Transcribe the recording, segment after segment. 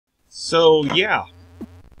So, yeah.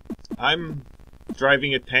 I'm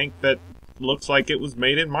driving a tank that looks like it was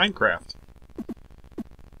made in Minecraft.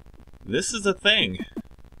 This is a thing.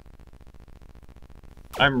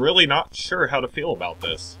 I'm really not sure how to feel about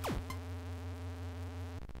this.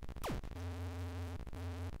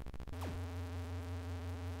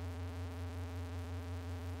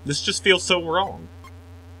 This just feels so wrong.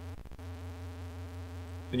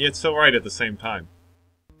 And yet so right at the same time.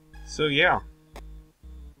 So yeah.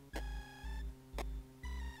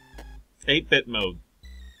 8-bit mode.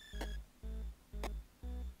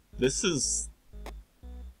 This is...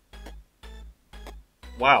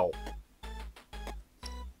 wow.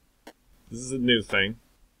 This is a new thing.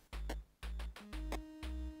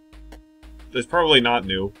 It's probably not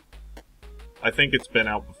new. I think it's been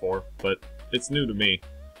out before, but it's new to me.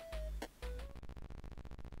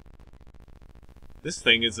 This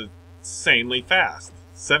thing is insanely fast.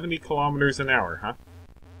 70 kilometers an hour, huh?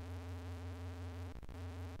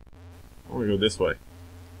 I'm gonna go this way.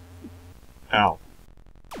 Ow.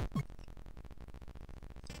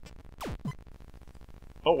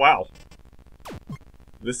 Oh, wow.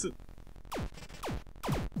 This is...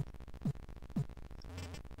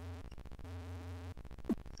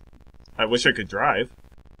 I wish I could drive.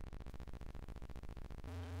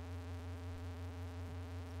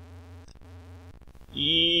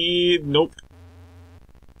 Nope.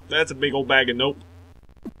 That's a big old bag of nope.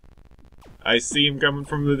 I see him coming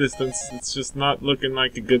from the distance. It's just not looking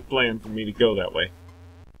like a good plan for me to go that way.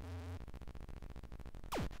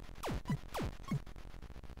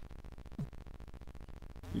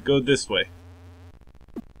 You go this way.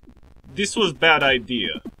 This was bad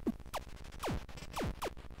idea.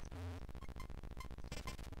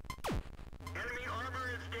 Enemy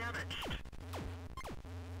armor is damaged.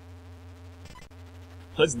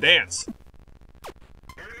 Let's dance.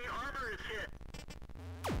 Enemy armor is hit.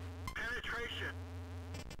 Penetration.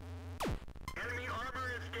 Enemy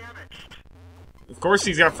armor is damaged. Of course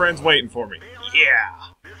he's got friends waiting for me.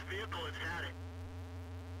 Yeah! This vehicle is heading.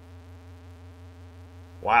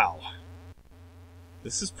 Wow.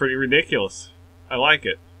 This is pretty ridiculous. I like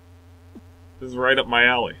it. This is right up my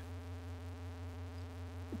alley.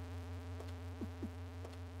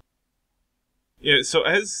 Yeah, so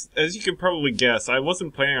as you can probably guess, I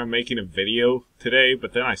wasn't planning on making a video today,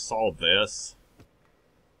 but then I saw this.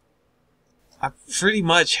 I pretty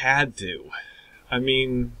much had to. I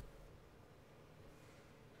mean...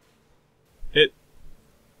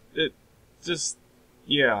 It just...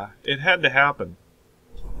 yeah, it had to happen.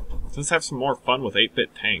 Let's have some more fun with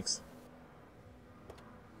 8-bit tanks.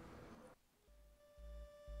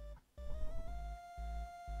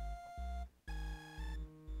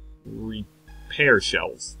 Repair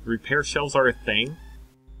shells. Repair shells are a thing?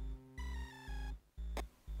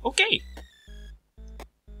 Okay!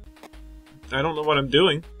 I don't know what I'm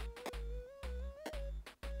doing.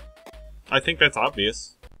 I think that's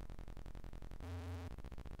obvious.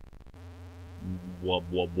 Wub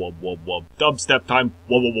wub wub wub wub. Dubstep time.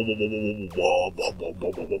 Wub wub wub wub wub wub wub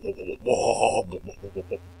wub wub wub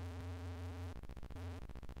wub.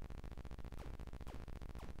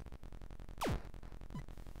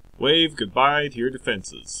 Wave goodbye to your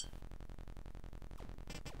defenses.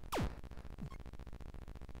 In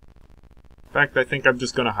fact, I think I'm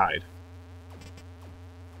just gonna hide.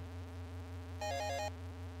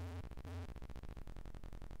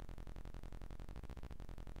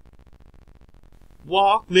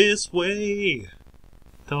 Walk this way,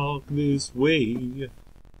 talk this way,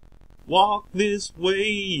 walk this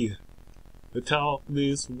way, talk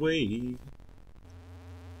this way.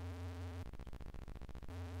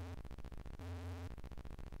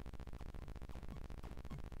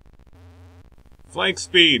 Flank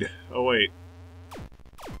speed. Oh wait.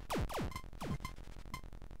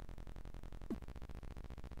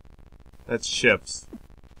 That's ships.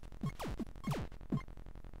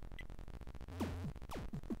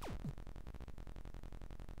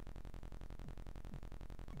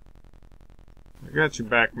 I got your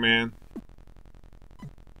back, man.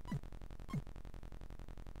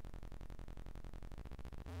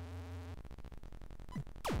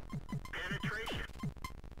 Penetration.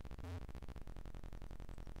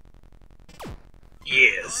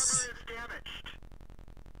 Yes. Armor is damaged.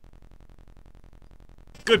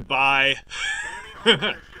 Goodbye. Enemy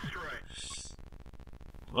armor is destroyed.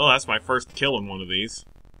 Well, that's my first kill in one of these.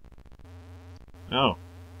 Oh.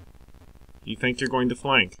 You think you're going to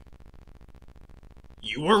flank?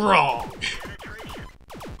 You were wrong! Penetration.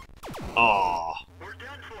 Aw. We're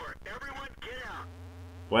done for. Everyone get out.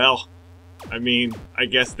 Well, I mean, I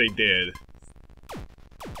guess they did.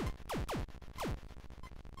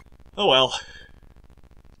 Oh well.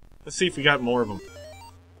 Let's see if we got more of them.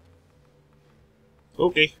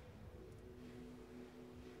 Okay.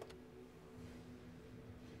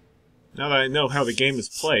 Now that I know how the game is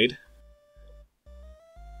played,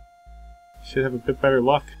 should have a bit better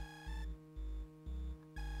luck.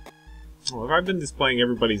 Well, if I've been displaying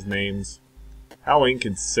everybody's names, how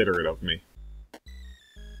inconsiderate of me.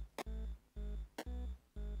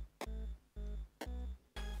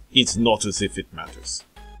 It's not as if it matters.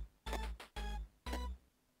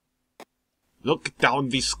 Look down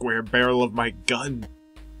the square barrel of my gun.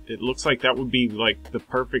 It looks like that would be, like, the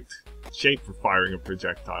perfect shape for firing a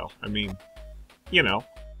projectile. I mean, you know.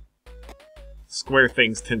 Square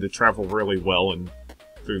things tend to travel really well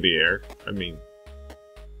through the air. I mean,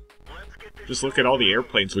 just look at all the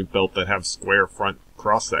airplanes we've built that have square front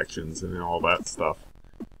cross-sections and all that stuff.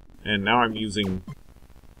 And now I'm using,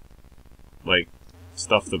 like,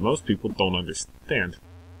 stuff that most people don't understand.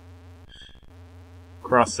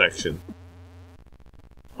 Cross-section.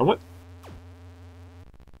 And what?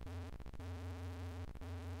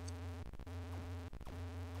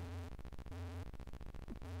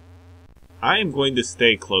 I am going to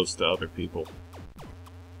stay close to other people.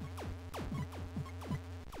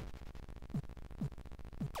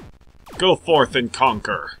 Go forth and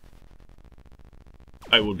conquer.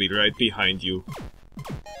 I will be right behind you.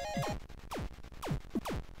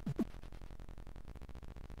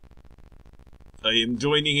 I am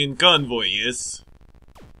joining in convoy, yes?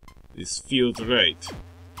 This feels right.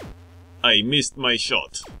 I missed my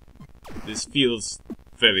shot. This feels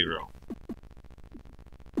very wrong.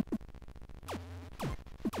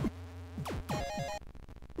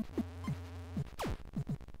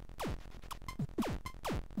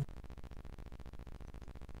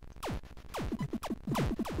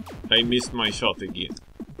 I missed my shot again.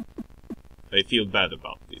 I feel bad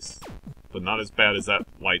about this. But not as bad as that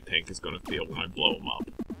light tank is gonna feel when I blow him up.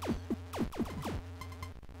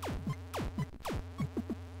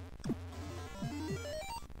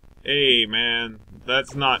 Hey man,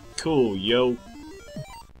 that's not cool, yo.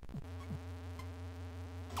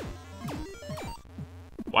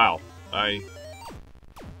 Wow,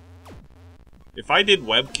 if I did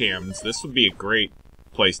webcams, this would be a great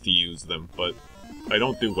place to use them, but I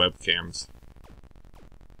don't do webcams.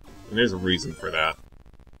 And there's a reason for that.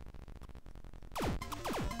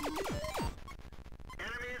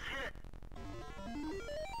 Enemy is hit.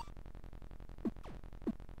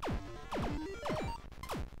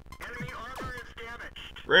 Enemy armor is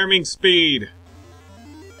damaged. Ramming speed!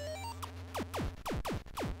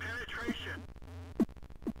 Penetration.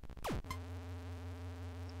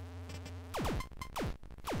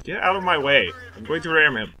 Get out of my way. I'm going to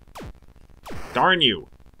ram him. Darn you.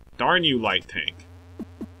 Darn you, light tank.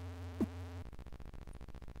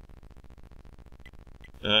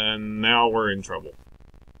 And now we're in trouble.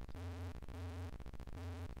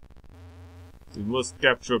 We must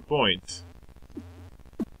capture a point.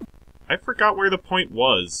 I forgot where the point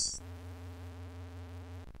was.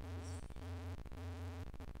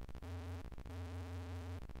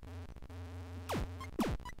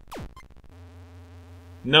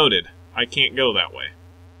 Noted. I can't go that way.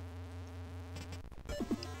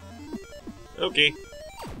 Okay.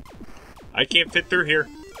 I can't fit through here.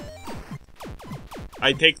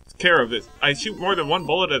 I take care of this. I shoot more than one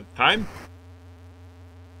bullet at a time?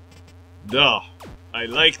 Duh. I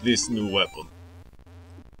like this new weapon.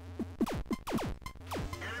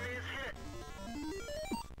 Enemy is hit.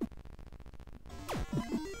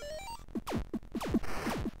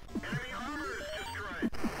 Enemy armor is destroyed.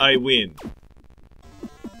 I win.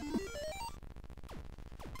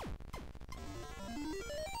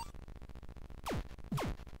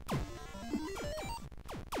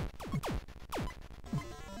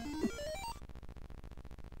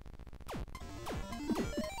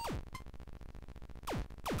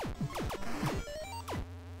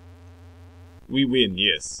 We win,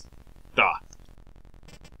 yes. Da.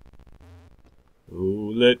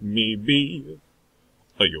 Oh, let me be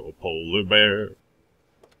your polar bear.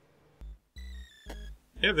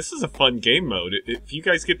 Yeah, this is a fun game mode. If you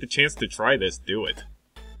guys get the chance to try this, do it.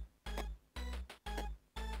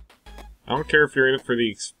 I don't care if you're in it for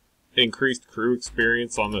the increased crew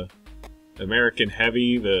experience on the American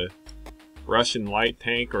Heavy, the Russian light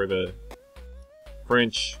tank, or the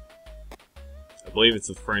French... I believe it's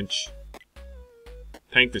the French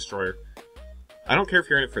tank destroyer. I don't care if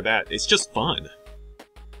you're in it for that. It's just fun.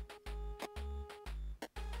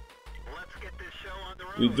 Let's get this show on the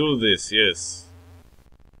road. We do this, yes.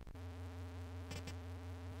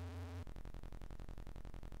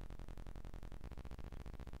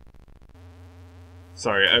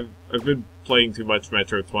 Sorry, I've been playing too much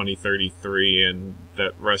Metro 2033, and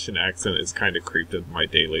that Russian accent is kind of creeped into my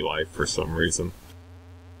daily life for some reason.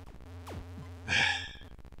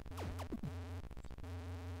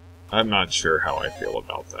 I'm not sure how I feel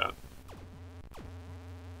about that.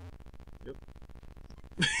 Yep.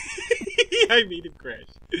 I made him crash.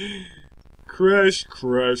 Crash,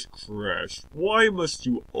 crash, crash. Why must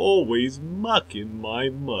you always muck in my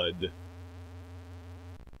mud?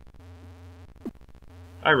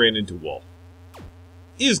 I ran into wall.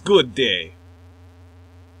 Is good day.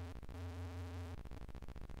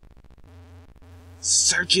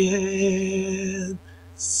 Searching!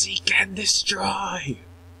 Seek and destroy!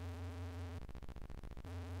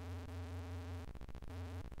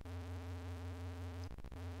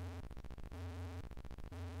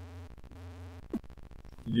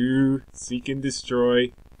 You seek and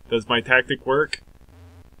destroy. Does my tactic work?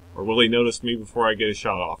 Or will he notice me before I get a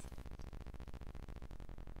shot off?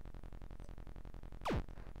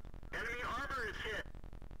 Enemy armor is hit.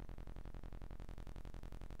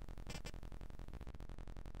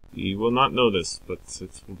 He will not notice, but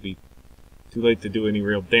it will be too late to do any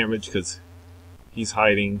real damage because he's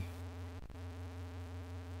hiding.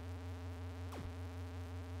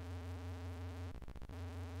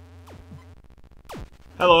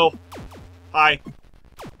 Hello. Hi.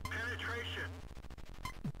 Penetration.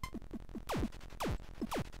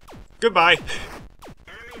 Goodbye.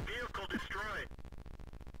 Enemy vehicle destroyed.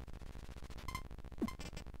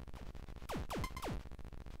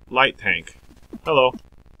 Light tank. Hello.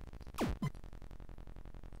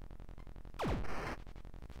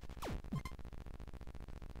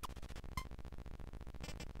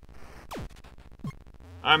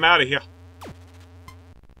 I'm out of here.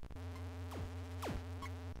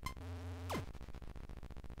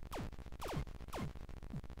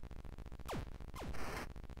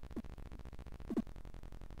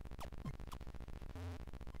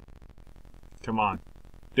 Come on.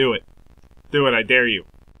 Do it. Do it, I dare you.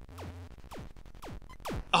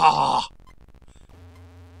 Ah!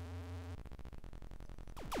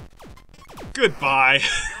 Goodbye.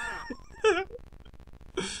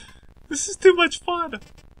 This is too much fun.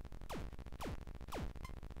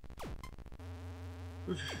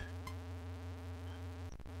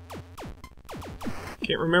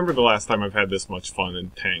 Can't remember the last time I've had this much fun in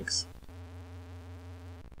tanks.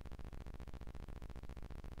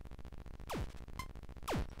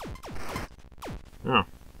 Oh,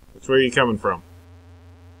 which way are you coming from?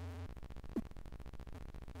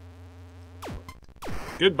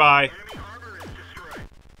 Goodbye. Enemy armor is destroyed.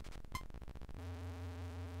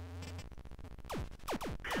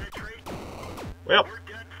 Penetration. Well,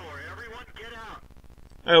 We're done for. Everyone get out.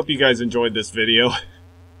 I hope you guys enjoyed this video.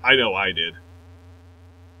 I know I did.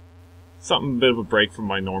 Something a bit of a break from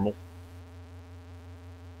my normal.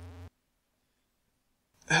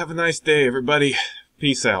 Have a nice day, everybody.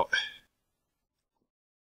 Peace out.